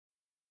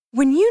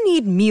When you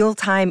need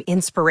mealtime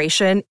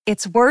inspiration,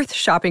 it's worth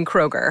shopping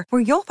Kroger,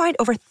 where you'll find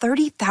over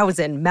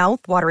 30,000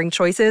 mouth-watering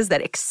choices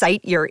that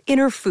excite your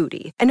inner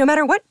foodie. And no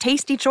matter what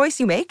tasty choice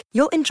you make,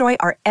 you'll enjoy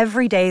our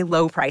everyday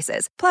low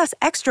prices, plus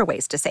extra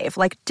ways to save,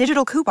 like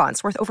digital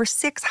coupons worth over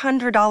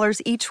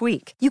 $600 each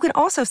week. You can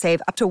also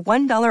save up to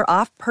 $1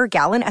 off per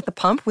gallon at the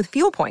pump with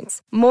fuel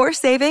points. More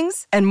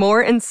savings and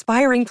more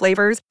inspiring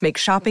flavors make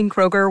shopping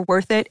Kroger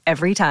worth it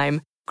every time.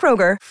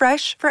 Kroger,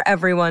 fresh for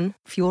everyone.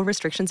 Fuel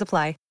restrictions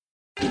apply.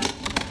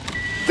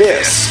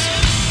 This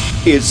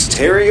is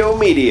Theriault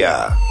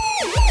Media.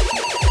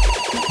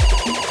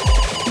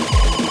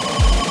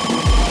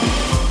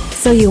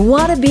 So you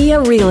want to be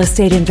a real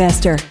estate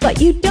investor, but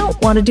you don't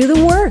want to do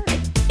the work.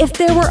 If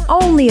there were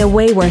only a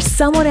way where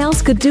someone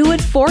else could do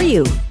it for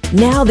you,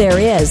 now there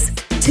is.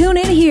 Tune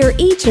in here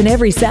each and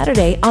every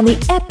Saturday on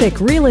the Epic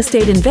Real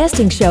Estate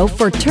Investing Show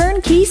for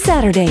Turnkey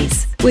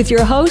Saturdays with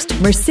your host,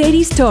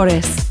 Mercedes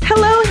Torres.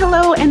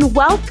 Hello, and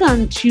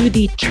welcome to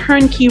the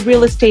Turnkey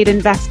Real Estate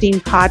Investing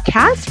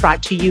Podcast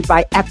brought to you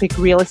by Epic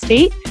Real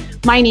Estate.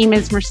 My name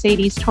is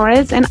Mercedes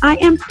Torres, and I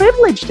am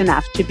privileged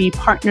enough to be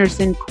partners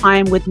in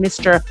crime with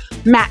Mr.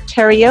 Matt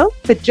Theriault,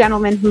 the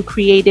gentleman who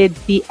created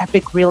the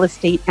Epic Real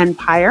Estate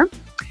Empire.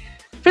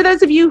 For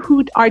those of you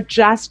who are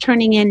just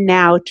turning in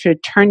now to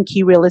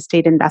Turnkey Real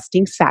Estate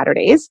Investing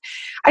Saturdays,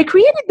 I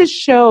created this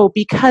show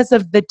because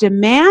of the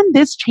demand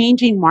this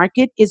changing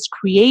market is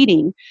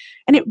creating,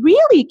 and it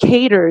really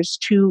caters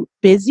to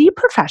busy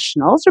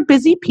professionals or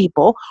busy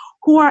people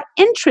who are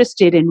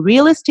interested in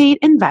real estate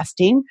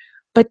investing,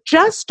 but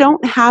just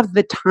don't have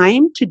the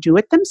time to do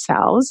it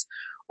themselves,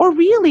 or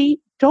really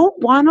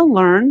don't want to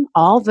learn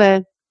all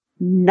the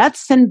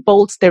nuts and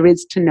bolts there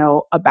is to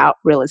know about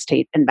real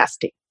estate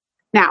investing.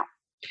 Now,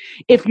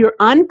 if you're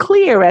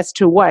unclear as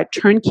to what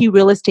turnkey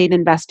real estate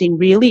investing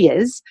really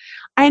is,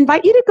 I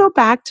invite you to go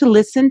back to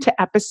listen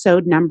to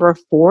episode number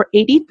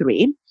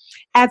 483,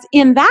 as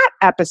in that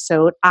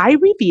episode, I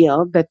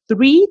reveal the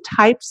 3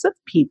 types of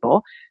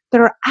people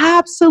that are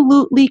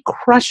absolutely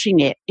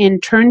crushing it in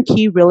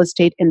turnkey real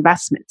estate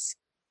investments.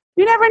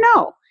 You never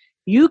know.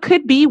 You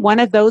could be one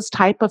of those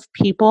type of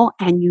people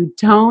and you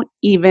don't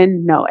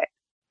even know it.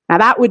 Now,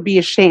 that would be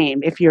a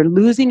shame if you're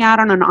losing out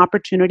on an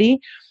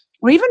opportunity,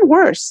 or even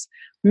worse,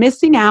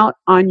 missing out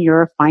on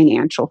your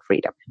financial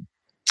freedom.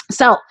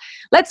 So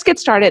let's get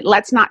started.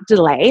 Let's not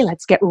delay.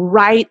 Let's get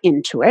right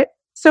into it.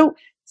 So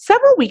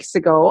several weeks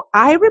ago,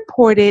 I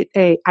recorded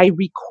a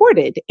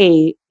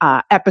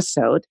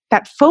episode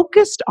that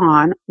focused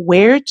on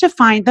where to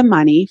find the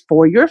money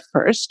for your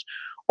first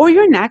or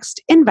your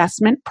next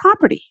investment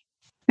property.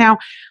 Now,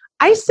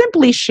 I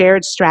simply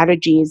shared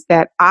strategies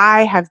that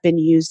I have been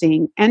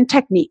using and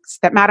techniques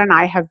that Matt and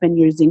I have been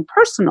using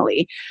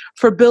personally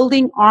for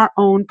building our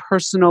own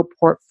personal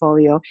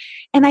portfolio.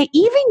 And I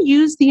even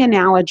used the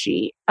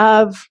analogy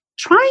of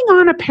trying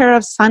on a pair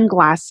of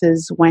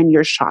sunglasses when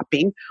you're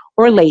shopping,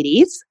 or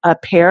ladies, a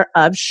pair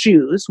of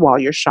shoes while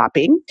you're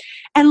shopping,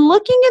 and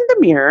looking in the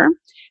mirror,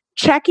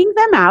 checking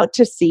them out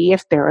to see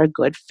if they're a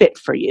good fit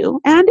for you.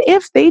 And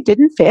if they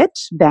didn't fit,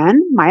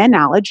 then my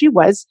analogy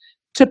was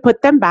to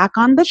put them back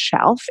on the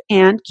shelf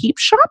and keep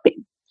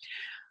shopping.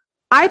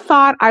 I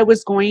thought I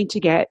was going to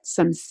get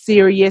some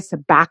serious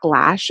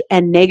backlash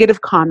and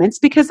negative comments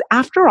because,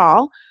 after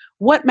all,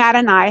 what Matt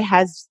and I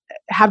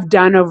have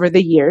done over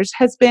the years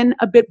has been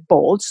a bit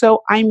bold.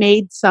 So I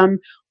made some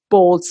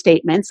bold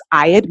statements,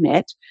 I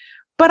admit,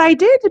 but I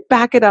did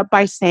back it up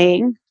by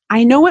saying,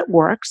 I know it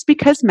works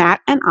because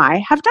Matt and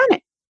I have done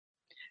it.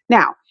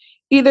 Now,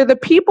 either the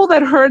people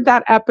that heard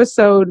that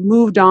episode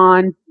moved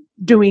on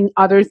doing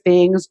other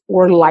things,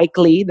 or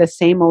likely the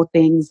same old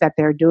things that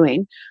they're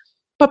doing.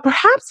 But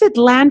perhaps it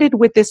landed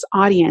with this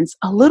audience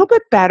a little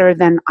bit better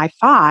than I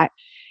thought.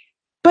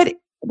 But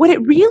what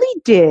it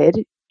really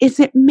did is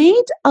it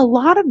made a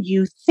lot of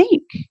you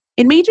think.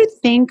 It made you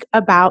think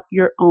about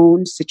your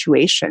own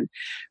situation.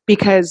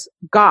 Because,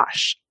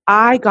 gosh,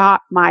 I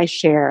got my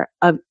share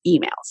of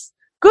emails.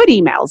 Good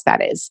emails,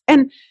 that is.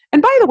 And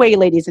by the way,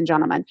 ladies and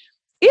gentlemen,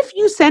 if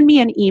you send me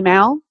an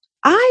email,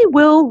 I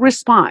will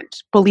respond,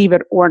 believe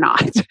it or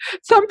not.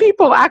 Some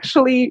people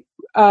actually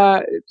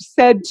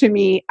said to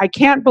me, I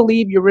can't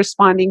believe you're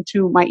responding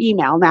to my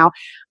email. Now,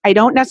 I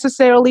don't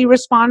necessarily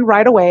respond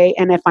right away.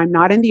 And if I'm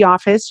not in the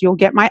office, you'll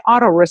get my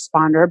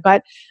autoresponder.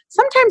 But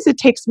sometimes it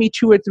takes me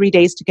 2 or 3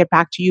 days to get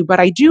back to you.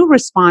 But I do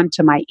respond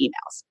to my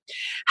emails.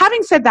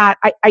 Having said that,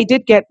 I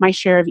did get my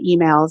share of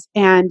emails.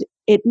 And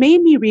it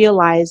made me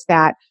realize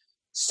that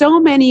so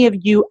many of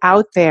you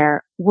out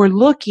there were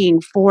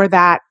looking for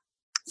that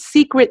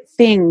secret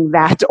thing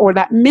or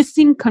that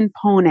missing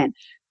component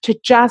to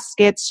just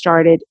get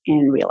started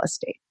in real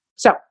estate.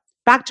 So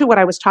back to what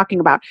I was talking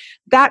about.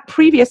 That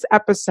previous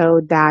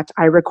episode that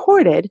I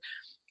recorded,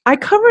 I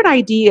covered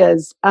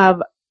ideas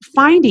of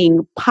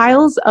finding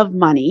piles of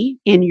money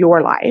in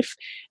your life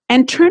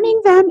and turning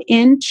them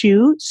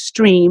into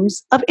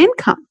streams of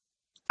income.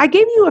 I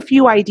gave you a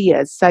few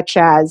ideas, such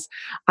as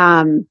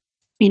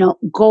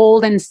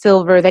gold and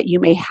silver that you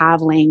may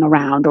have laying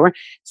around, or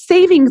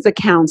savings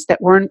accounts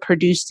that weren't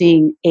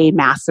producing a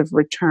massive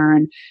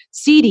return,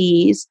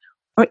 CDs,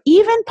 or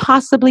even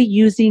possibly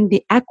using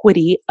the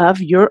equity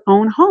of your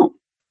own home.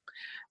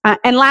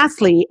 And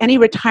lastly, any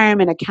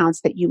retirement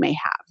accounts that you may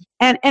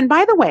have. And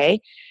by the way,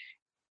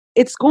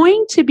 it's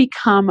going to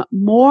become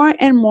more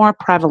and more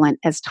prevalent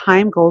as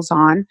time goes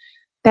on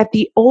that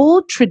the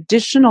old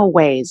traditional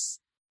ways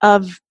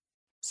of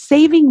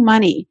saving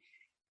money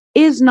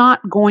is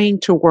not going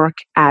to work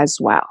as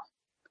well.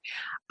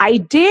 I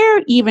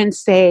dare even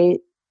say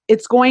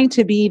it's going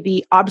to be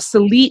the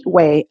obsolete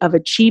way of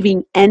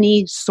achieving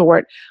any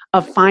sort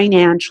of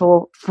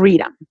financial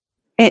freedom.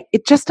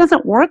 It just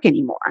doesn't work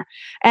anymore.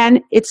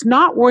 And it's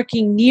not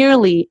working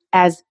nearly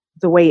as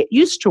the way it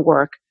used to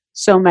work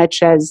so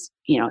much as,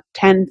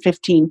 10,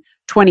 15,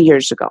 20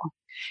 years ago.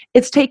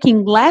 It's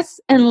taking less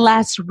and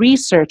less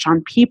research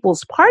on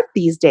people's part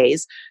these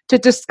days to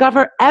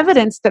discover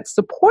evidence that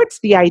supports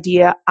the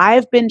idea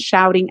I've been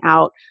shouting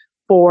out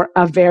for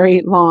a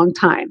very long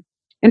time.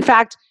 In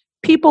fact,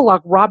 people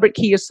like Robert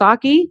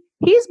Kiyosaki,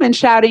 he's been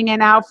shouting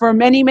it out for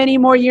many, many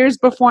more years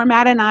before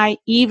Matt and I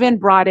even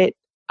brought it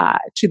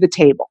to the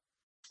table.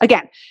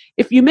 Again,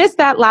 if you missed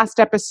that last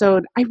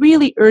episode, I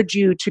really urge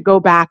you to go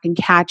back and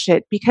catch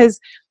it, because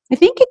I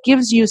think it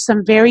gives you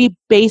some very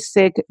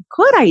basic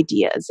good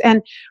ideas.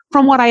 And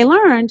from what I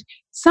learned,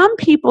 some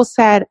people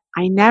said,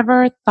 I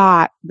never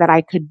thought that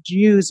I could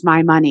use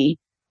my money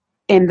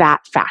in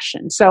that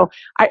fashion. So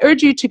I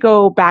urge you to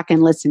go back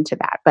and listen to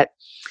that. But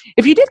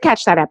if you did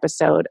catch that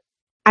episode,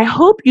 I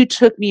hope you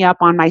took me up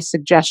on my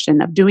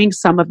suggestion of doing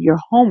some of your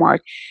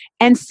homework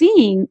and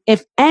seeing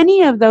if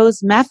any of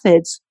those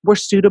methods were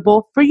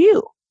suitable for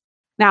you.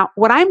 Now,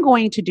 what I'm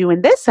going to do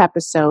in this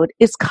episode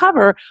is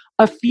cover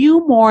a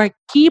few more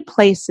key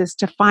places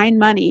to find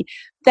money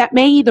that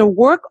may either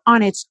work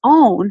on its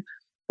own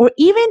or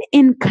even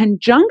in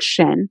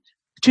conjunction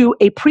to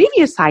a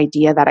previous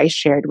idea that I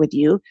shared with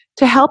you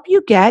to help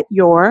you get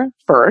your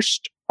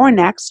first or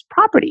next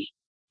property.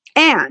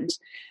 And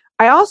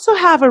I also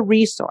have a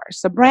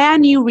resource, a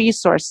brand new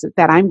resource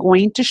that I'm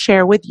going to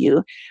share with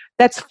you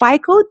that's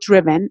FICO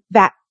driven,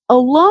 that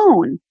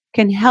alone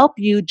can help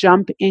you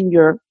jump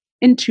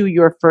into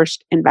your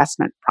first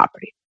investment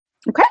property.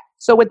 Okay,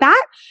 so with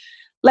that,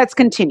 let's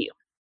continue.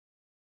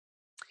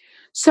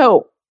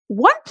 So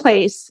one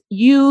place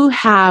you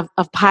have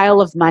a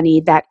pile of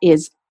money that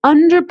is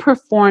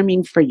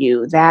underperforming for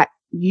you that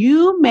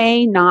you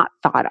may not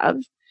thought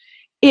of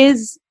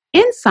is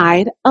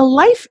inside a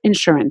life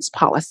insurance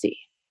policy.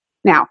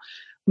 Now,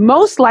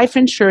 most life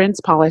insurance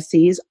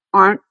policies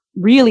aren't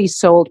really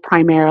sold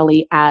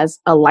primarily as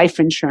a life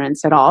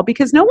insurance at all,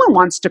 because no one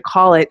wants to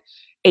call it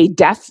a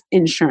death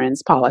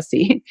insurance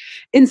policy.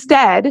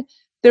 Instead,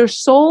 they're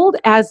sold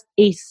as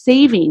a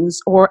savings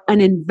or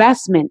an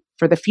investment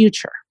for the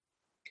future.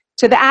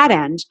 To that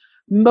end,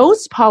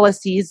 most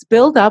policies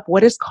build up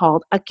what is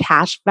called a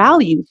cash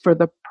value for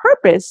the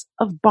purpose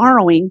of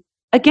borrowing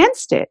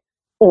against it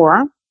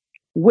or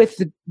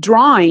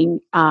withdrawing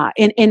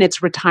in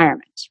its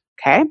retirement.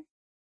 Okay?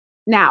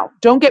 Now,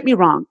 don't get me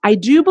wrong. I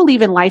do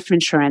believe in life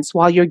insurance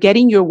while you're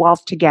getting your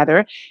wealth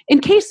together in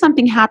case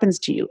something happens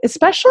to you,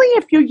 especially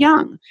if you're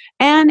young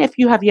and if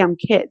you have young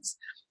kids.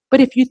 But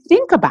if you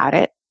think about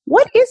it,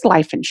 what is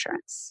life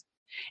insurance?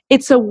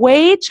 It's a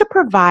way to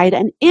provide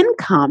an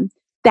income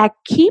that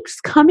keeps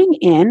coming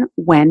in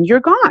when you're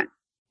gone.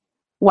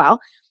 Well,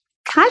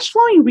 cash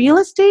flowing real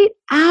estate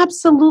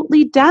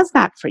absolutely does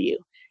that for you.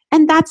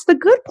 And that's the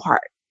good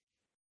part.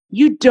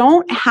 You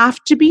don't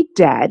have to be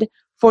dead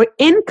for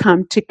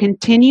income to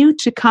continue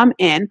to come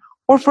in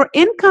or for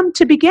income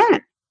to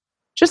begin.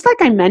 Just like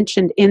I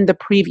mentioned in the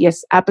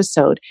previous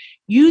episode,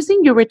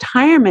 using your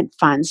retirement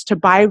funds to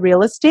buy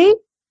real estate,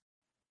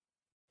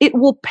 it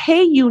will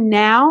pay you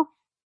now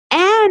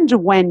and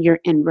when you're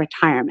in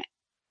retirement.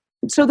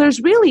 So there's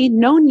really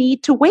no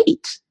need to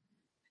wait.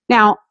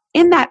 Now,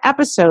 in that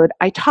episode,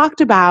 I talked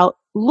about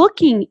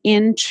looking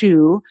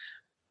into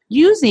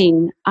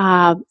using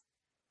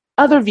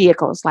other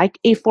vehicles like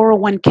a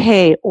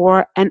 401k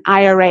or an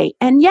IRA.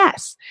 And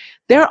yes,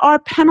 there are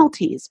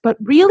penalties, but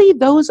really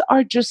those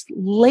are just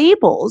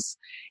labels.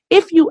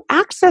 If you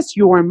access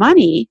your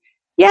money,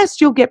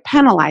 yes, you'll get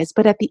penalized,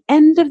 but at the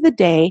end of the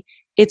day,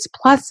 it's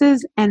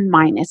pluses and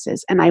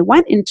minuses. And I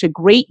went into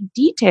great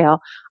detail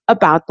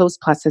about those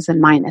pluses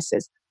and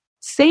minuses.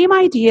 Same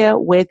idea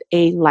with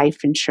a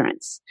life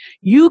insurance.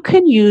 You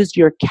can use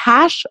your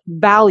cash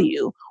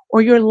value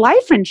or your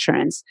life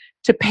insurance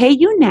to pay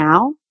you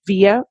now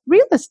via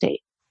real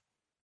estate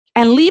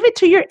and leave it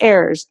to your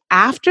heirs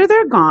after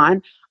they're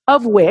gone,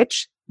 of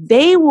which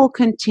they will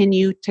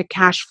continue to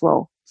cash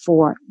flow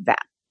for them.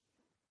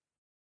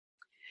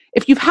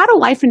 If you've had a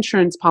life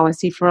insurance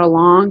policy for a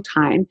long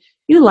time,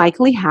 you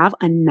likely have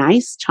a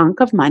nice chunk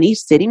of money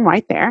sitting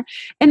right there.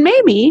 And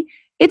maybe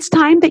it's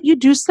time that you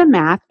do some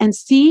math and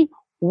see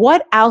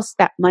what else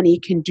that money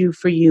can do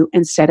for you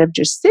instead of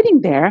just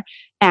sitting there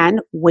and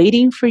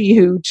waiting for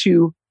you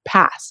to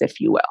pass, if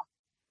you will.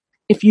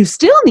 If you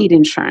still need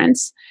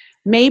insurance,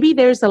 Maybe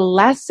there's a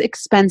less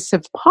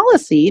expensive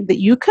policy that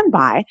you can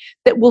buy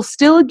that will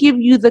still give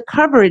you the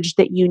coverage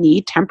that you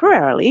need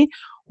temporarily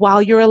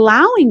while you're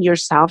allowing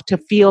yourself to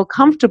feel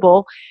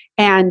comfortable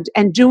and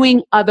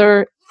doing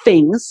other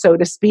things, so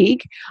to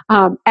speak,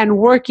 and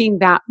working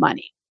that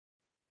money.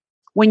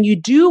 When you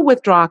do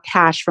withdraw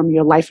cash from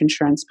your life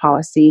insurance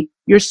policy,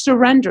 you're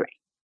surrendering.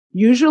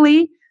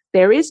 Usually,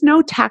 there is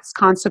no tax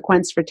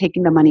consequence for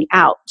taking the money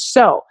out.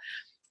 So,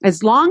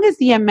 as long as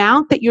the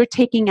amount that you're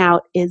taking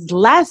out is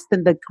less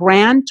than the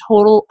grand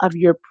total of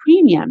your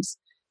premiums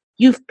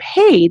you've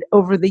paid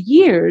over the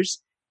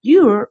years,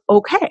 you're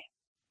okay.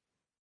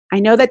 I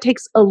know that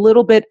takes a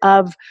little bit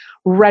of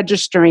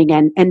registering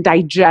and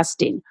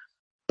digesting,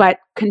 but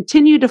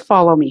continue to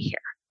follow me here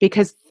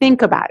because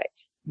think about it.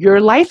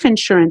 Your life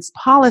insurance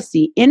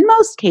policy, in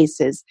most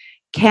cases,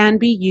 can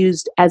be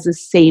used as a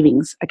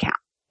savings account.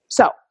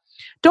 So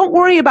don't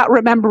worry about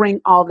remembering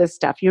all this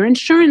stuff. Your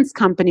insurance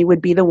company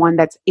would be the one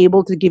that's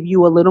able to give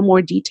you a little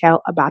more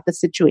detail about the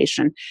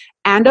situation.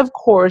 And of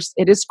course,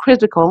 it is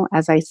critical,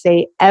 as I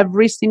say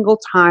every single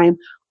time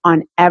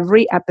on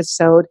every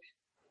episode,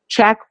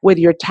 check with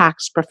your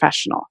tax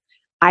professional.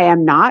 I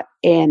am not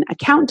an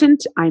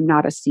accountant. I'm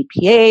not a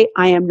CPA.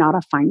 I am not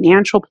a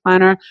financial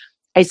planner.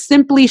 I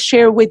simply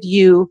share with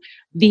you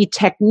the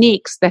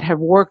techniques that have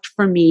worked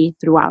for me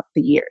throughout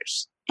the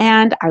years.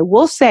 And I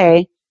will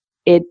say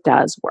it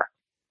does work.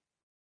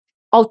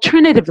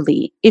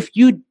 Alternatively, if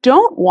you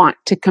don't want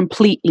to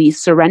completely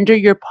surrender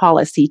your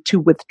policy to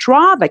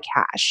withdraw the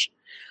cash,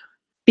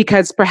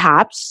 because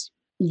perhaps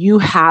you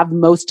have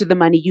most of the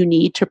money you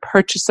need to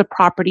purchase a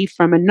property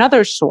from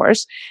another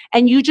source,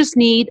 and you just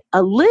need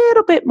a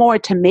little bit more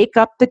to make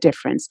up the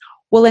difference,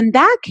 well, in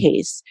that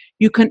case,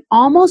 you can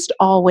almost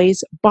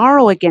always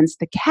borrow against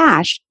the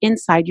cash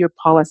inside your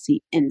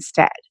policy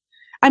instead.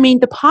 I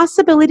mean, the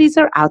possibilities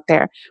are out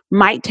there.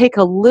 Might take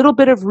a little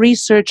bit of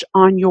research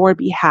on your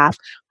behalf,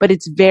 but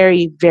it's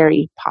very,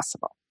 very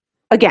possible.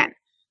 Again,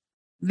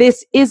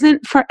 this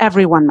isn't for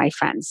everyone, my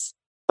friends,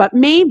 but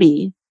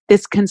maybe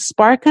this can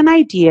spark an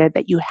idea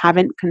that you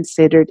haven't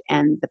considered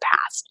in the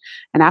past.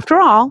 And after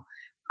all,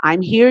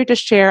 I'm here to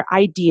share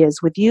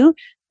ideas with you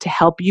to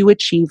help you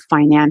achieve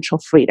financial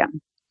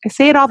freedom. I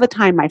say it all the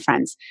time, my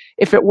friends.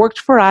 If it worked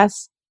for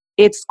us,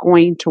 it's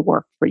going to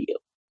work for you.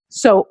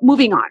 So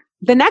moving on.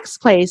 The next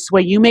place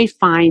where you may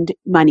find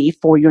money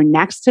for your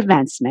next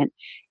investment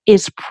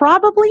is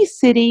probably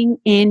sitting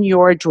in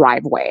your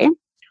driveway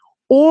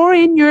or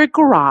in your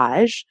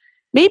garage,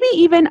 maybe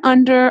even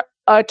under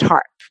a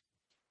tarp.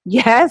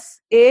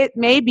 Yes, it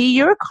may be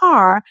your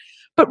car,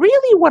 but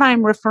really what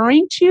I'm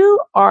referring to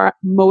are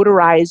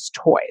motorized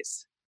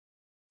toys.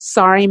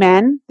 Sorry,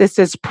 men, this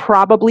is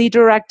probably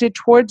directed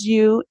towards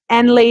you.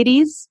 And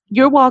ladies,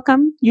 you're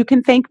welcome. You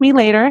can thank me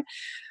later.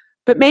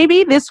 But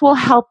maybe this will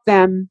help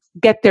them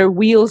get their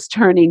wheels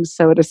turning,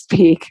 so to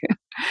speak.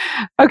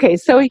 Okay,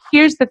 so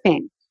here's the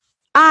thing.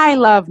 I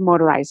love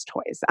motorized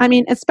toys. I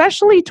mean,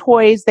 especially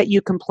toys that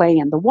you can play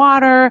in the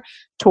water,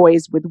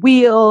 toys with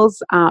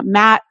wheels.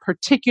 Matt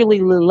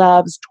particularly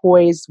loves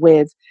toys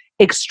with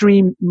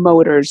extreme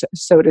motors,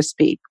 so to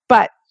speak.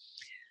 But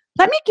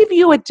let me give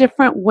you a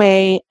different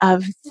way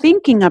of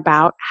thinking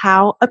about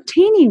how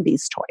obtaining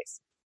these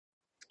toys.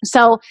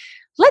 So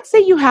let's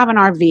say you have an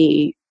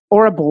RV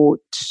or a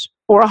boat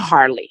or a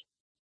Harley,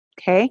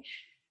 okay?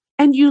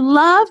 And you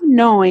love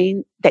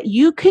knowing that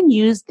you can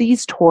use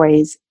these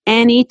toys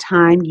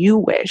anytime you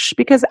wish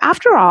because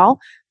after all,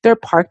 they're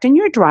parked in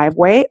your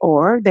driveway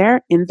or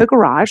they're in the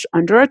garage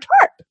under a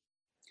tarp.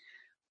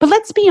 But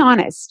let's be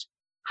honest,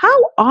 how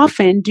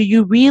often do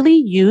you really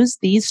use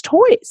these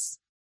toys?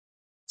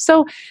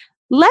 So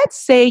let's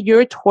say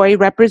your toy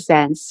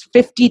represents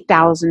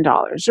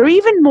 $50,000 or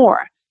even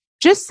more,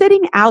 just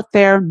sitting out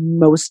there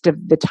most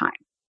of the time.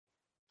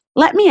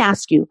 Let me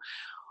ask you,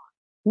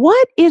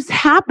 what is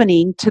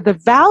happening to the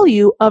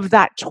value of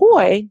that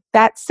toy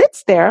that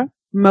sits there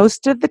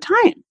most of the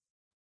time?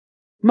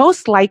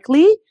 Most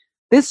likely,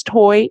 this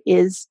toy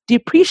is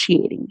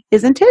depreciating,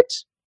 isn't it?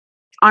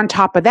 On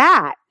top of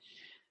that,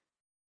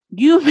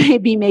 you may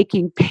be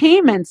making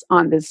payments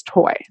on this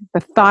toy.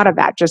 The thought of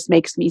that just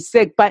makes me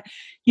sick, but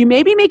you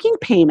may be making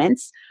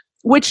payments,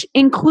 which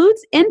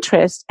includes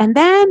interest, and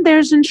then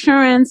there's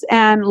insurance,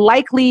 and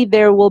likely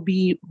there will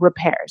be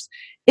repairs.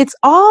 It's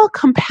all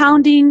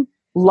compounding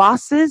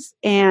losses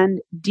and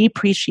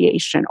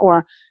depreciation,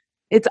 or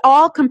it's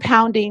all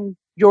compounding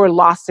your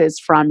losses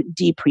from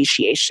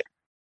depreciation.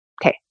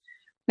 Okay.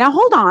 Now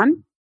hold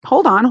on.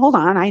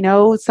 I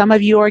know some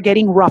of you are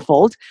getting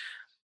ruffled.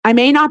 I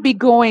may not be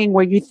going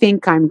where you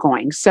think I'm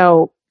going,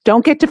 so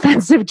don't get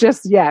defensive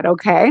just yet,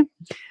 okay?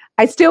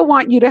 I still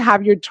want you to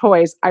have your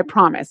toys, I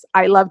promise.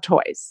 I love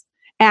toys.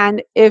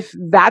 And if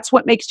that's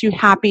what makes you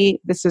happy,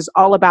 this is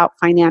all about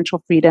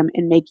financial freedom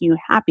and making you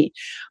happy.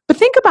 But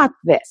think about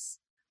this.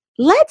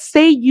 Let's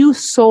say you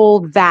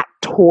sold that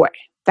toy,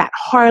 that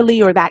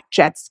Harley or that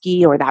jet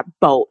ski or that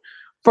boat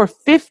for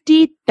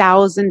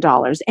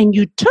 $50,000 and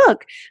you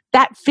took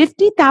that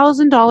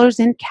 $50,000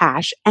 in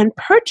cash and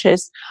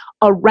purchased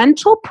a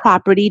rental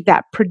property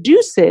that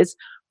produces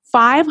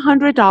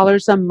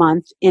 $500 a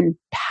month in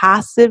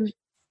passive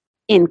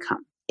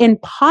income, in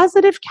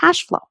positive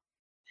cash flow.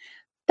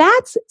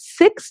 That's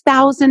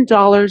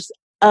 $6,000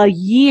 a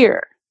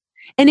year.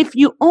 And if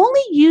you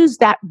only use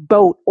that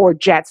boat or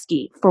jet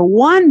ski for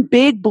one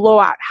big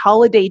blowout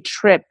holiday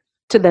trip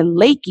to the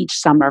lake each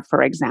summer,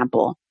 for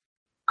example,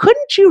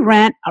 couldn't you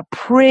rent a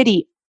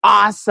pretty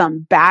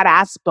awesome,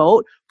 badass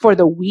boat for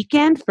the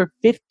weekend for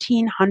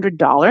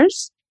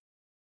 $1,500?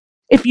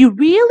 If you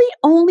really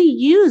only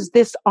use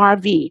this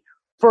RV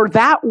for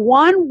that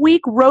 1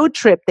 week road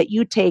trip that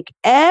you take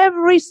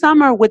every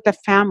summer with the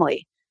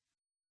family,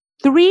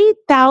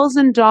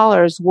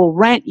 $3,000 will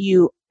rent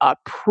you a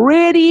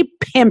pretty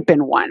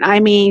pimpin' one. I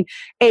mean,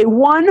 a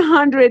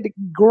 100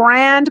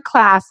 grand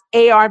class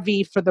ARV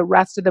for the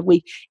rest of the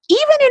week,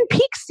 even in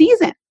peak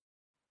season.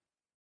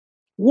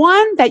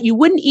 One that you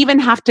wouldn't even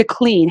have to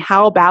clean.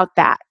 How about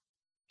that?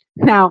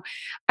 Now,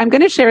 I'm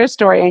going to share a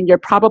story and you're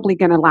probably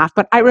going to laugh,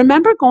 but I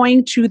remember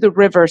going to the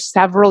river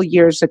several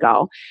years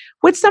ago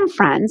with some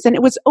friends, and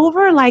it was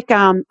over like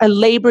a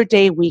Labor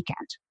Day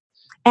weekend.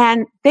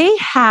 And they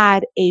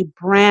had a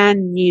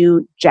brand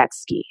new jet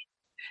ski.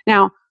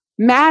 Now,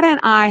 Matt and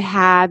I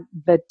had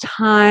the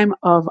time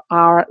of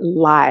our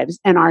lives,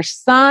 and our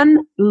son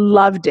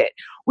loved it.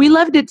 We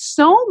loved it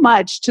so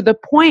much to the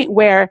point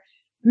where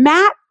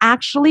Matt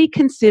actually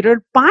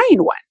considered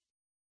buying one,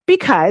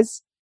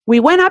 because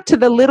we went up to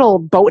the little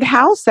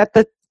boathouse at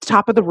the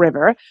top of the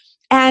river,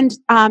 and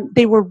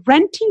they were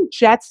renting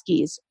jet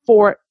skis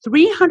for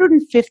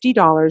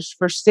 $350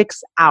 for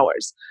 6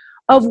 hours,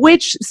 of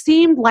which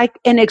seemed like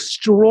an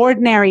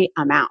extraordinary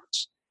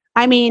amount.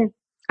 I mean,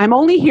 I'm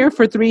only here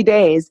for 3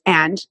 days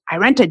and I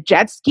rent a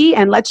jet ski,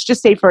 and let's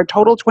just say for a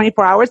total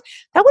 24 hours,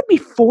 that would be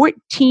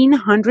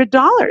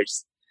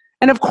 $1,400.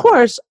 And of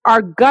course,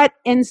 our gut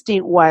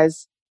instinct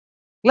was,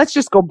 let's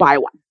just go buy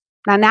one.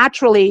 Now,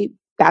 naturally,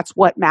 that's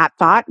what Matt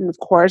thought. And of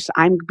course,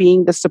 I'm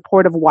being the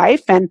supportive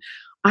wife, and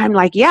I'm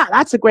like, yeah,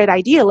 that's a great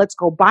idea. Let's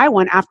go buy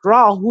one. After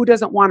all, who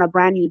doesn't want a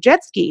brand new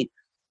jet ski?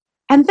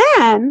 And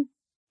then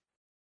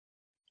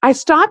I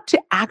stopped to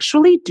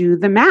actually do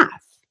the math.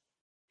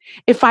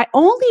 If I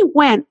only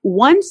went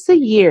once a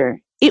year,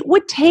 it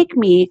would take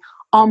me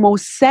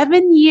almost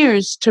 7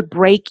 years to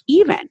break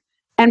even.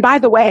 And by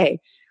the way,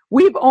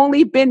 we've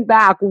only been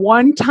back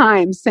one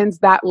time since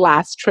that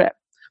last trip.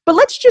 But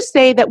let's just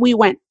say that we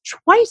went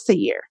twice a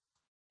year.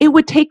 It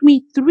would take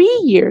me 3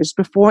 years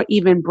before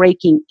even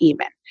breaking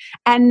even.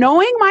 And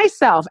knowing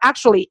myself,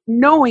 actually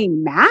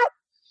knowing Matt,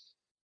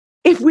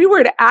 if we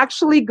were to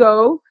actually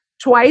go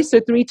twice or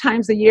 3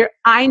 times a year,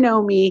 I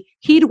know me,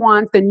 he'd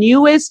want the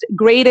newest,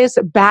 greatest,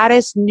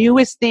 baddest,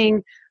 newest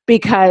thing,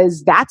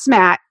 because that's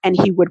Matt, and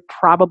he would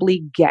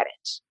probably get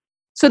it.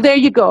 So there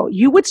you go.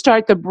 You would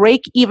start the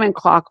break-even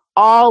clock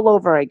all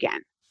over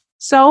again.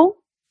 So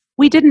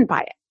we didn't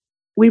buy it.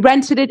 We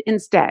rented it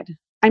instead.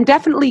 I'm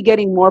definitely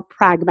getting more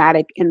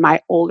pragmatic in my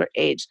older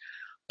age.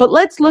 But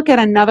let's look at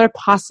another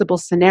possible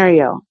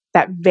scenario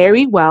that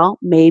very well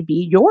may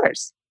be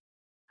yours.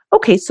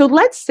 Okay, so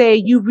let's say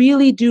you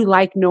really do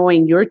like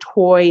knowing your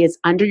toy is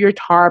under your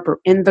tarp or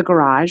in the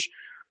garage,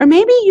 or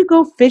maybe you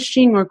go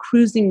fishing or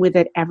cruising with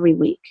it every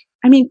week.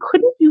 I mean,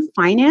 couldn't you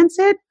finance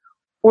it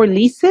or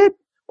lease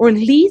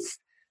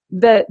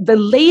the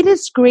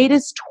latest,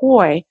 greatest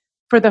toy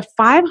for the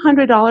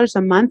 $500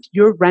 a month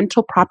your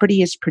rental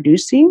property is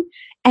producing?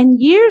 And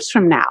years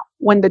from now,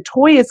 when the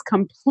toy is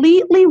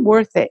completely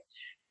worth it,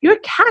 your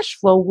cash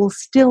flow will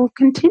still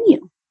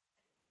continue.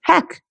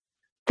 Heck,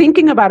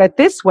 thinking about it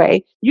this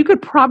way, you could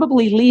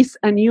probably lease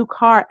a new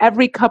car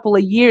every couple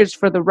of years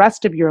for the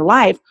rest of your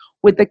life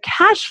with the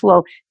cash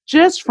flow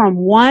just from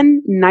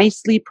one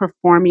nicely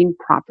performing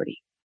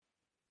property.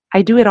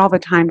 I do it all the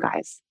time,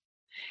 guys.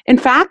 In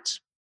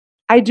fact,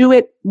 I do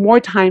it more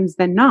times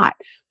than not.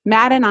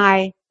 Matt and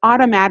I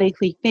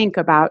automatically think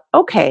about,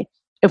 okay,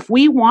 if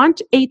we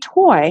want a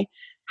toy,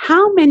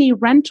 how many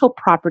rental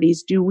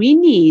properties do we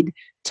need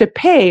to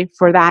pay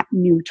for that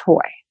new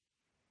toy?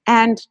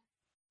 And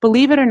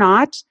believe it or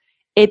not,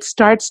 it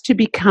starts to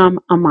become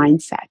a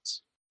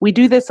mindset. We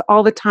do this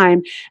all the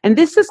time, and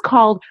this is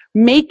called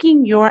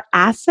making your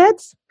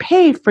assets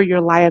pay for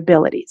your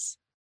liabilities.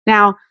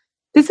 Now,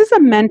 this is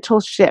a mental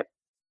shift,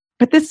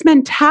 but this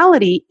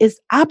mentality is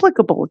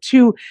applicable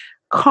to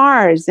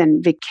cars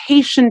and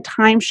vacation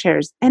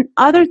timeshares and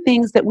other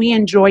things that we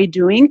enjoy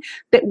doing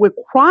that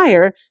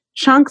require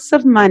chunks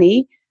of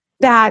money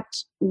that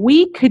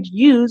we could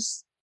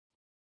use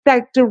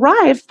that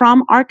derive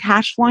from our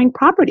cash flowing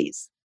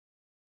properties.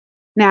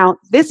 Now,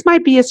 this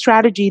might be a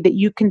strategy that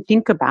you can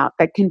think about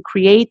that can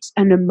create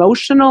an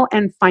emotional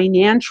and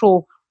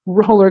financial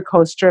roller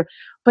coaster,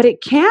 but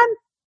it can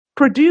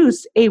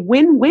produce a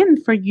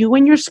win-win for you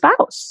and your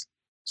spouse.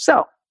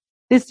 So,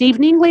 this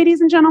evening,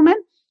 ladies and gentlemen,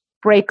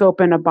 break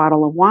open a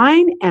bottle of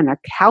wine and a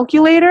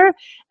calculator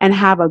and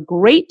have a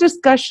great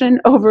discussion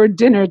over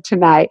dinner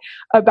tonight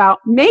about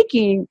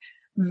making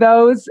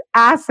those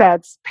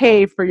assets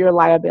pay for your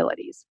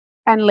liabilities.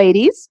 And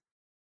ladies,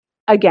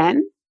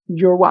 again,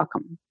 you're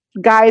welcome.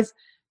 Guys,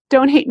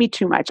 don't hate me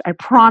too much. I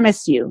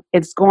promise you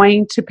it's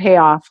going to pay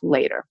off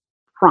later.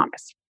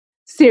 Promise.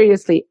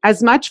 Seriously,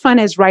 as much fun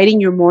as riding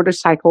your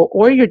motorcycle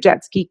or your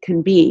jet ski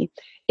can be,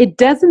 it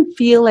doesn't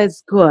feel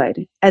as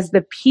good as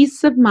the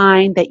peace of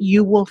mind that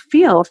you will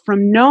feel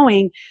from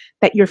knowing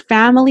that your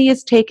family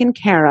is taken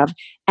care of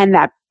and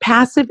that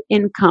passive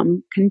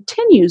income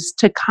continues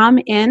to come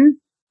in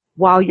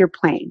while you're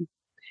playing.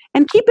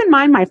 And keep in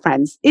mind, my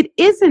friends, it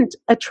isn't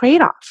a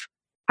trade-off.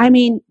 I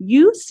mean,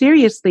 you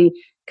seriously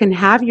can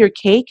have your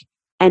cake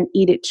and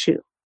eat it too.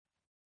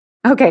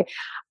 Okay,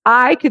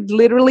 I could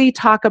literally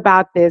talk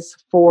about this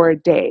for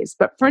days,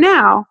 but for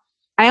now,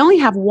 I only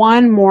have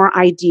one more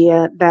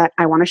idea that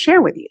I want to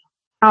share with you.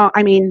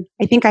 I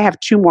think I have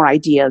two more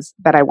ideas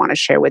that I want to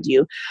share with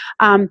you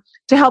to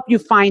help you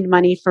find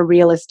money for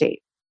real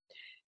estate.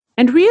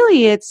 And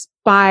really, it's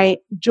by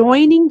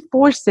joining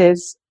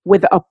forces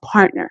with a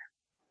partner.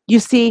 You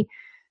see,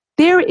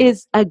 there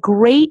is a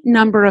great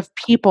number of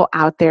people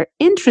out there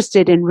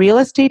interested in real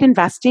estate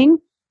investing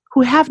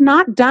who have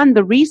not done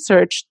the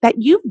research that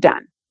you've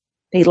done.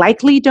 They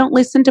likely don't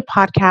listen to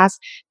podcasts.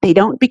 They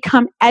don't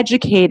become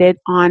educated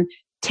on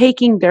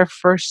taking their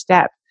first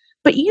step.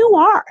 But you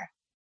are.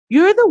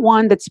 You're the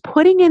one that's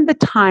putting in the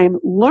time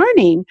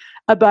learning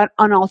about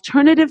an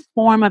alternative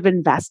form of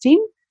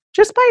investing.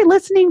 Just by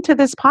listening to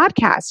this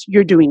podcast,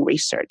 you're doing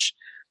research.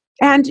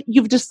 And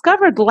you've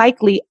discovered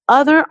likely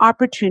other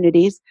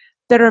opportunities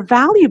that are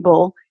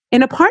valuable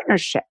in a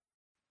partnership.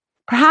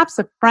 Perhaps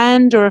a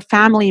friend or a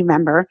family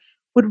member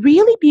would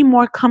really be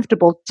more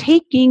comfortable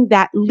taking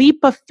that leap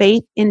of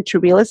faith into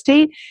real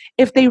estate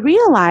if they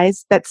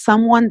realize that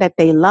someone that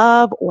they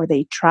love or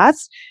they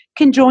trust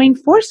can join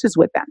forces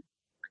with them.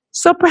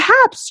 So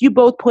perhaps you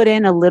both put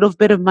in a little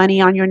bit of money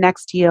on your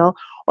next deal,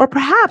 or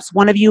perhaps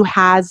one of you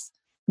has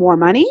more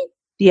money,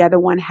 the other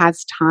one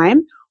has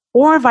time,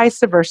 or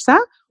vice versa.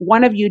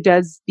 One of you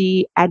does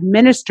the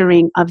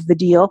administering of the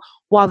deal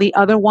while the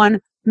other one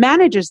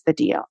manages the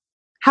deal.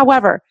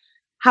 However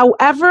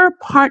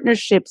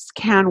partnerships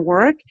can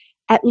work,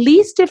 at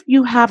least if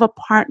you have a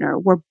partner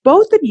where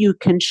both of you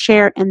can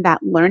share in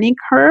that learning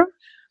curve,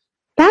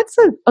 that's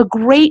a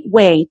great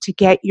way to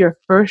get your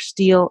first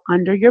deal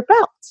under your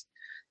belt.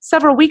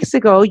 Several weeks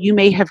ago, you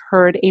may have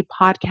heard a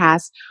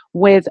podcast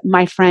with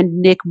my friend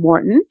Nick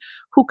Morton,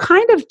 who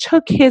kind of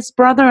took his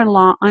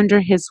brother-in-law under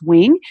his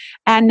wing,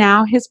 and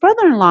now his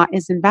brother-in-law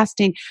is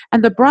investing,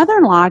 and the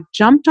brother-in-law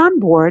jumped on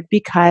board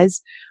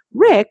because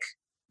Rick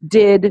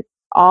did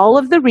all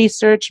of the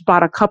research,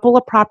 bought a couple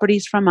of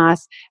properties from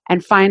us,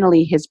 and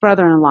finally his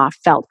brother-in-law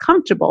felt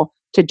comfortable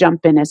to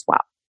jump in as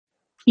well.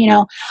 You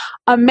know,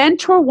 a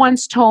mentor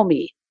once told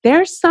me,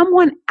 there's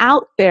someone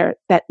out there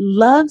that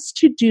loves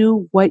to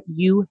do what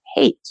you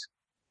hate.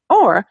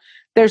 Or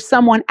there's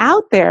someone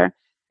out there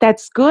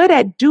that's good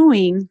at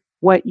doing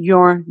what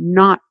you're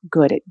not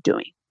good at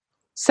doing.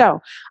 So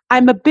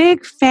I'm a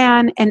big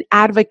fan and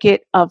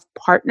advocate of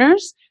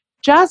partners,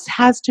 just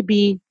has to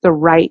be the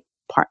right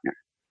partner.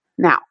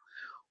 Now,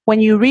 when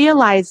you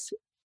realize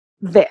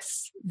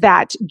this,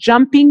 that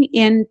jumping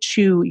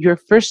into your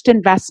first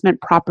investment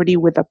property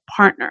with a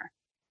partner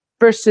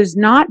versus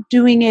not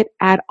doing it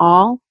at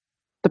all,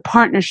 the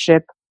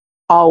partnership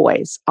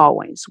always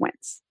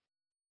wins.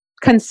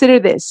 Consider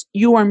this,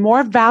 you are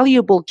more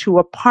valuable to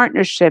a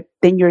partnership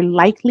than you're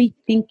likely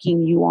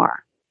thinking you are.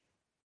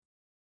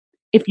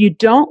 If you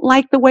don't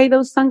like the way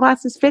those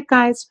sunglasses fit,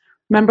 guys,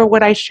 remember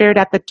what I shared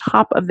at the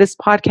top of this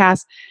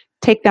podcast.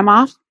 Take them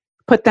off,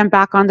 put them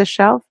back on the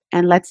shelf,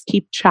 and let's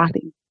keep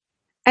chatting.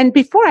 And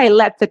before I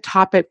let the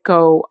topic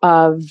go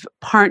of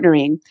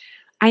partnering,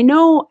 I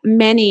know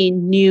many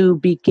new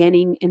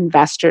beginning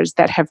investors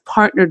that have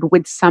partnered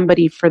with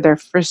somebody for their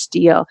first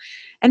deal.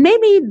 And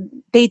maybe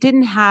they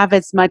didn't have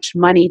as much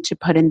money to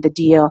put in the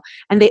deal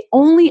and they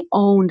only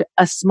owned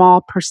a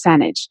small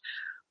percentage.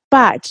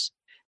 But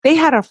they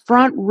had a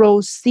front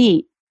row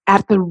seat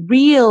at the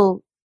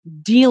real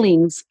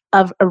dealings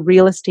of a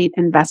real estate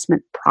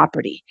investment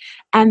property.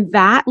 And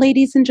that,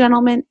 ladies and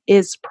gentlemen,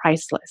 is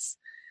priceless.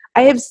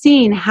 I have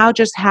seen how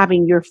just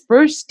having your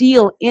first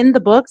deal in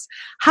the books,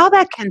 how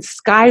that can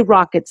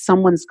skyrocket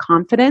someone's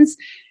confidence,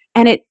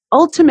 and it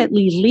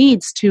ultimately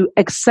leads to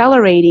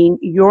accelerating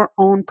your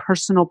own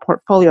personal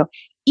portfolio,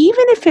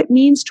 even if it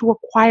means to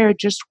acquire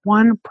just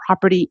one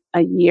property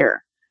a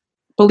year.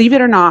 Believe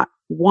it or not,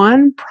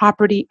 one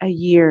property a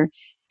year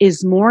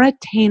is more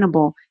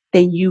attainable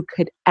than you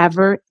could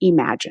ever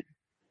imagine.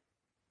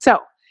 So,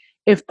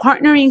 if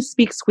partnering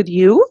speaks with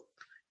you,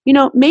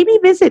 maybe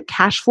visit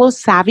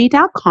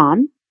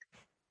cashflowsavvy.com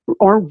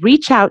or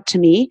reach out to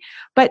me,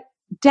 but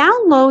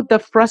download the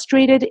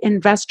Frustrated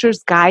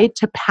Investor's Guide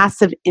to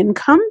Passive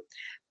Income.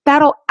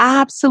 That'll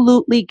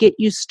absolutely get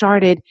you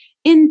started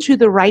into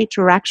the right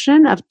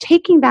direction of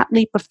taking that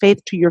leap of faith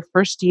to your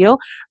first deal,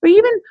 or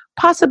even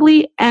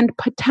possibly and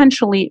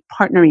potentially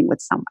partnering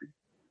with someone.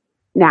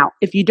 Now,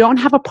 if you don't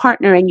have a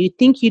partner and you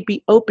think you'd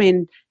be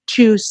open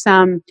to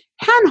some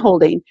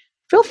hand-holding,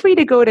 feel free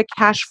to go to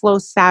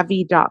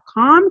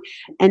cashflowsavvy.com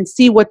and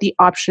see what the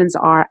options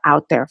are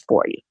out there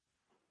for you.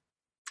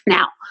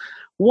 Now,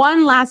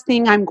 One last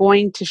thing I'm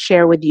going to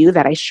share with you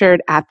that I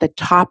shared at the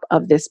top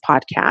of this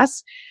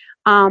podcast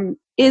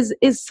is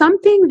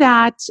something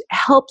that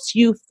helps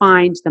you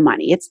find the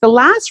money. It's the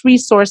last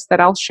resource that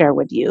I'll share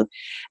with you.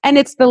 And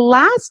it's the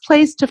last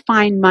place to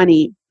find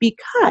money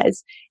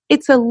because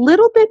it's a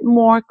little bit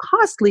more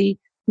costly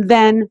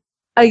than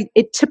a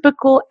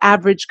typical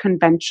average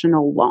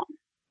conventional loan.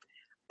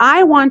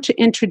 I want to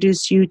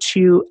introduce you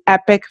to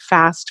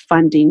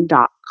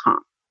epicfastfunding.com.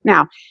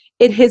 Now,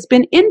 it has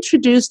been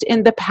introduced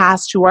in the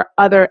past to our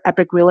other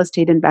Epic Real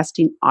Estate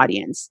Investing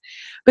audience,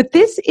 but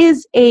this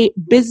is a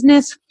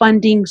business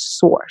funding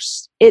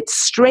source. It's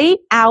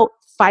straight out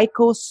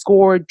FICO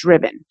score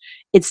driven.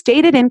 It's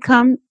stated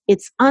income,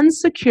 it's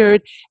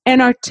unsecured,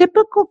 and our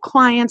typical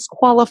clients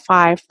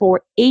qualify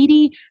for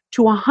 $80,000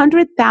 to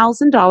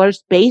 $100,000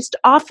 based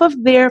off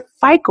of their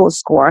FICO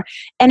score,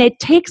 and it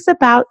takes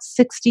about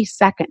 60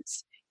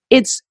 seconds.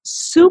 It's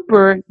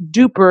super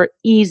duper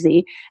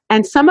easy,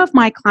 and some of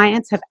my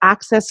clients have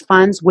accessed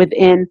funds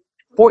within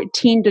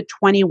 14 to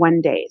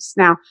 21 days.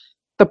 Now,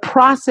 the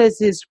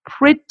process is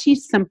pretty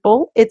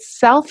simple, it's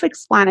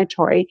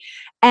self-explanatory,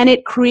 and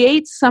it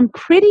creates some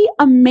pretty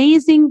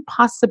amazing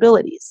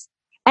possibilities.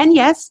 And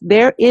yes,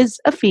 there is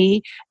a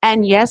fee,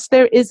 and yes,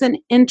 there is an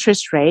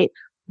interest rate,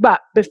 but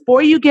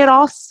before you get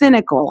all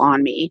cynical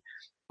on me,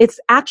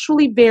 it's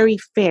actually very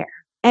fair.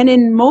 And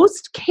in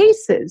most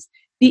cases,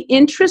 the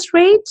interest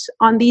rate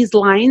on these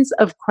lines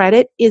of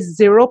credit is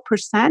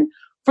 0%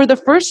 for the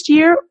first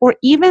year or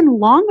even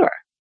longer.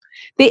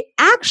 They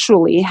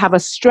actually have a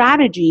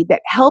strategy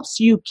that helps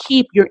you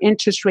keep your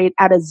interest rate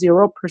at a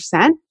 0%,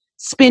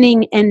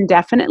 spinning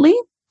indefinitely,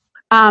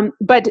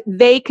 but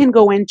they can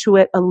go into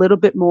it a little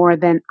bit more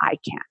than I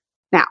can.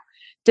 Now,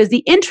 does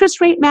the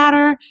interest rate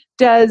matter?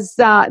 Does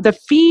the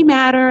fee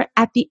matter?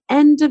 At the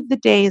end of the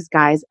days,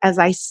 guys, as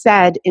I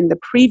said in the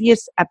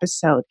previous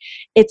episode,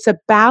 it's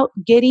about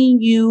getting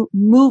you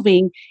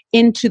moving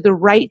into the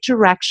right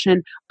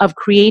direction of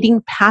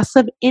creating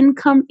passive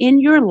income in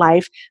your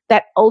life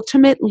that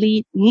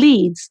ultimately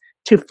leads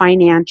to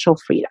financial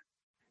freedom.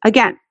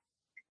 Again,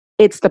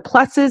 it's the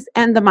pluses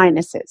and the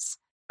minuses.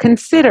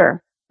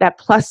 Consider that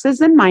pluses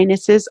and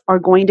minuses are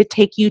going to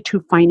take you to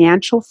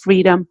financial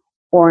freedom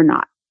or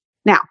not.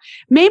 Now,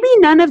 maybe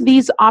none of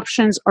these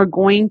options are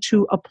going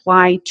to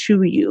apply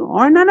to you,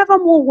 or none of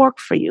them will work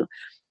for you.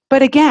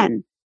 But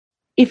again,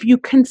 if you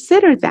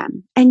consider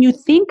them and you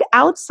think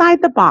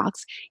outside the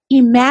box,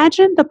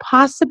 imagine the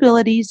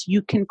possibilities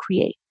you can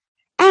create.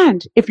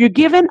 And if you're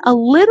given a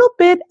little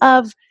bit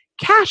of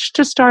cash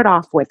to start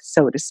off with,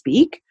 so to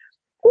speak,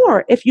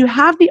 or if you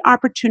have the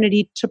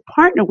opportunity to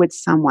partner with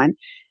someone,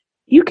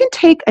 you can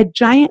take a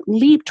giant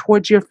leap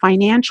towards your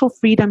financial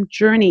freedom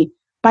journey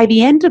by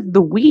the end of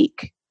the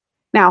week.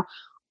 Now,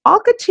 I'll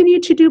continue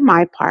to do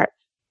my part,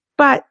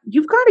 but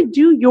you've got to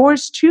do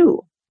yours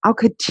too. I'll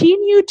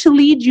continue to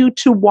lead you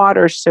to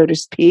water, so to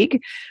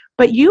speak,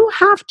 but you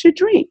have to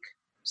drink.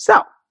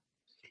 So,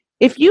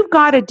 if you've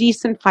got a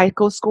decent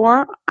FICO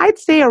score, I'd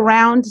say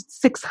around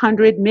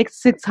 600,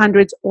 mixed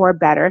 600s or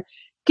better,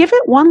 give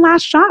it one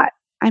last shot.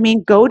 I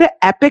mean, go to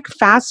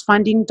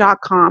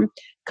epicfastfunding.com,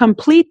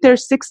 complete their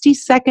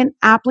 60-second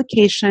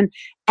application,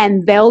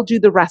 and they'll do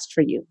the rest for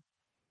you.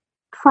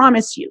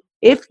 Promise you.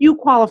 If you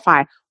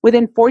qualify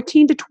within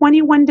 14 to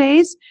 21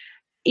 days,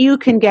 you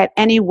can get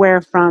anywhere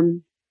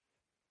from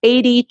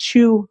 $80,000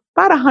 to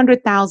about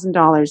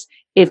 $100,000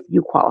 if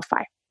you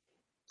qualify.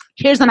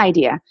 Here's an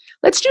idea.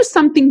 Let's do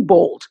something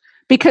bold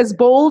because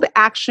bold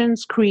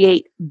actions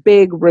create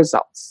big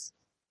results.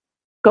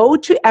 Go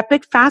to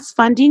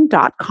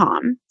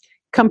epicfastfunding.com,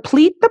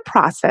 complete the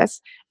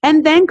process,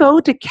 and then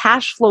go to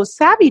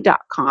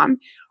cashflowsavvy.com,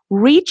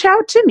 reach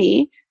out to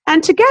me,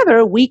 and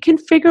together we can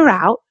figure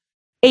out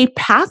a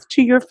path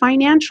to your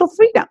financial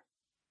freedom.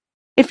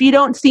 If you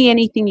don't see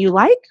anything you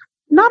like,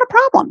 not a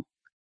problem.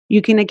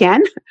 You can,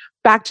 again,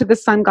 back to the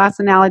sunglass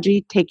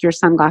analogy, take your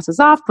sunglasses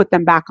off, put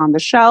them back on the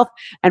shelf,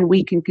 and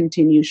we can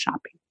continue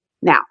shopping.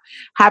 Now,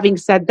 having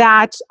said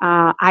that,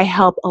 I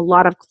help a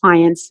lot of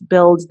clients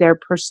build their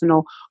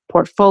personal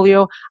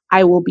portfolio.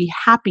 I will be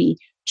happy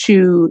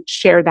to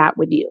share that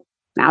with you.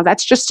 Now,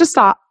 that's just a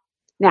thought.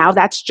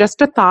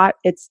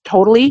 It's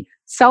totally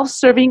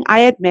self-serving,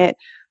 I admit,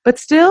 but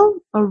still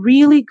a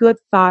really good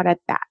thought at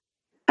that.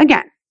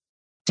 Again,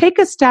 take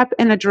a step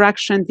in a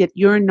direction that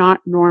you're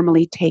not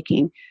normally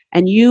taking,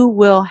 and you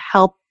will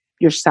help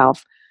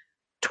yourself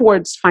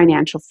towards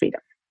financial freedom.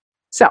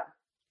 So,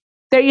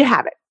 there you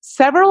have it.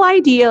 Several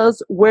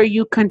ideas where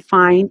you can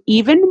find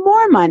even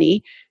more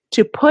money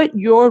to put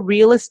your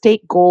real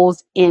estate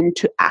goals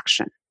into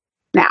action.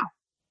 Now,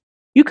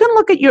 you can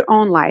look at your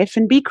own life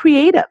and be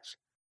creative.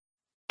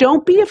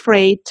 Don't be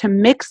afraid to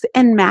mix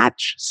and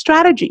match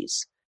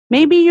strategies.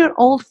 Maybe your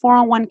old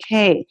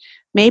 401k.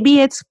 Maybe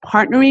it's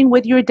partnering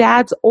with your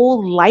dad's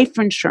old life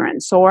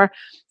insurance, or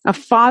a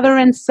father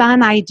and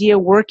son idea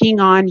working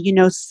on,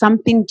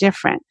 something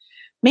different.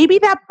 Maybe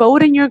that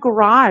boat in your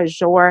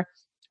garage, or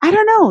I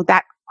don't know,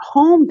 that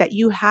home that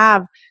you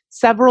have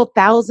several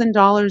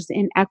 $1,000s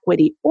in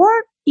equity, or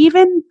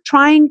even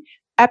trying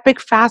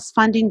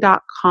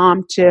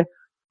epicfastfunding.com to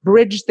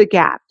bridge the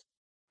gap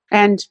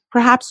and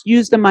perhaps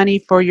use the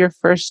money for your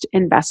first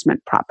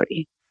investment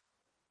property.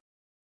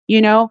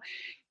 You know,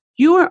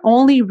 you are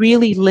only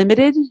really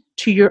limited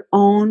to your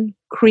own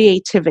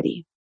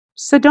creativity.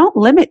 So don't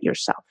limit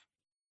yourself.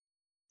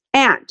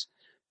 And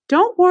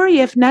don't worry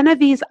if none of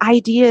these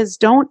ideas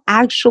don't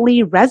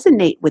actually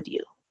resonate with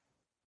you.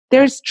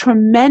 There's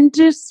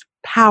tremendous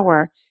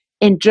power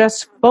in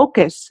just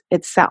focus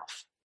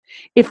itself.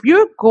 If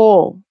your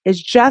goal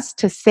is just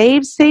to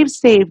save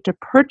to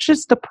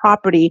purchase the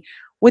property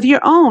with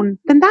your own,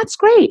 then that's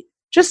great.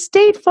 Just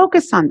stay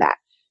focused on that.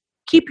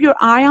 Keep your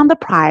eye on the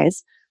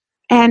prize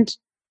and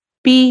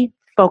be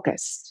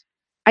focused.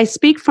 I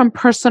speak from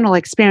personal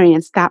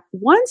experience that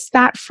once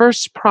that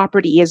first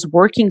property is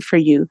working for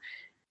you,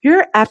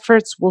 your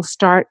efforts will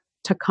start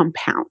to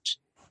compound.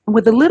 And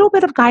with a little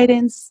bit of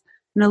guidance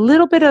and a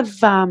little bit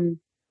of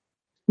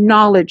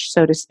knowledge,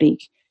 so to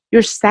speak,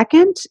 your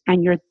second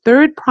and your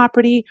third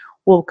property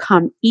will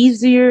come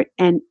easier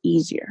and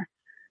easier.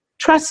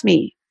 Trust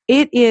me,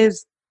 it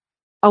is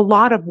a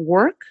lot of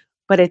work,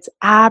 but it's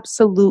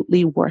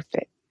absolutely worth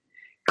it.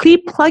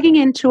 Keep plugging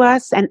into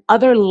us and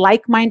other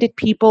like-minded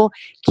people.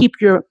 Keep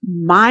your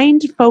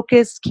mind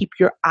focused. Keep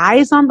your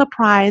eyes on the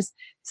prize.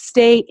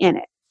 Stay in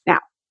it. Now,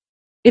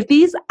 if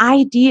these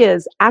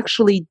ideas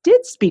actually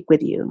did speak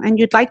with you and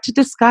you'd like to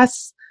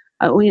discuss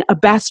a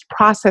best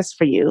process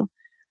for you,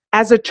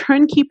 as a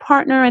turnkey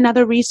partner and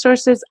other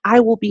resources, I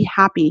will be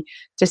happy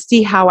to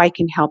see how I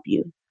can help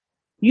you.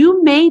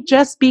 You may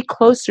just be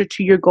closer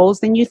to your goals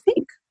than you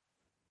think.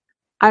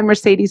 I'm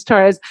Mercedes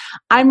Torres.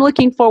 I'm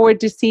looking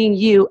forward to seeing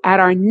you at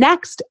our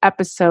next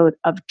episode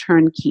of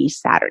Turnkey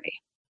Saturday.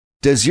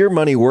 Does your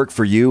money work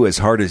for you as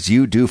hard as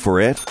you do for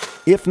it?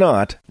 If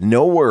not,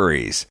 no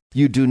worries.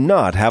 You do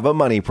not have a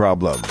money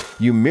problem.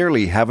 You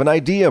merely have an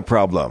idea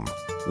problem.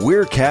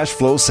 We're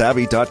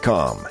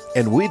CashflowSavvy.com,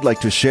 and we'd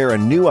like to share a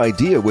new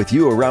idea with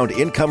you around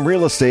income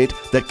real estate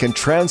that can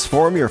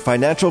transform your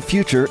financial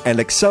future and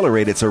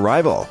accelerate its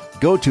arrival.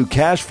 Go to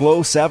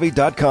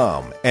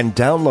CashflowSavvy.com and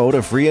download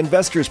a free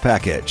investor's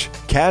package.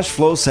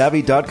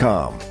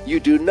 CashflowSavvy.com.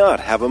 You do not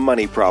have a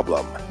money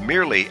problem,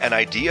 merely an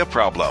idea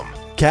problem.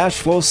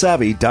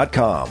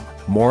 CashflowSavvy.com.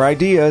 More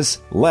ideas,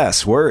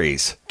 less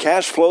worries.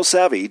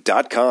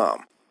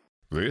 CashflowSavvy.com.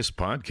 This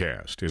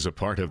podcast is a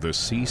part of the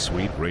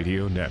C-Suite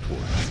Radio Network.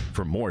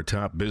 For more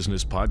top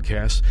business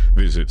podcasts,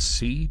 visit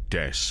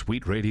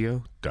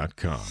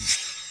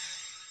c-suiteradio.com.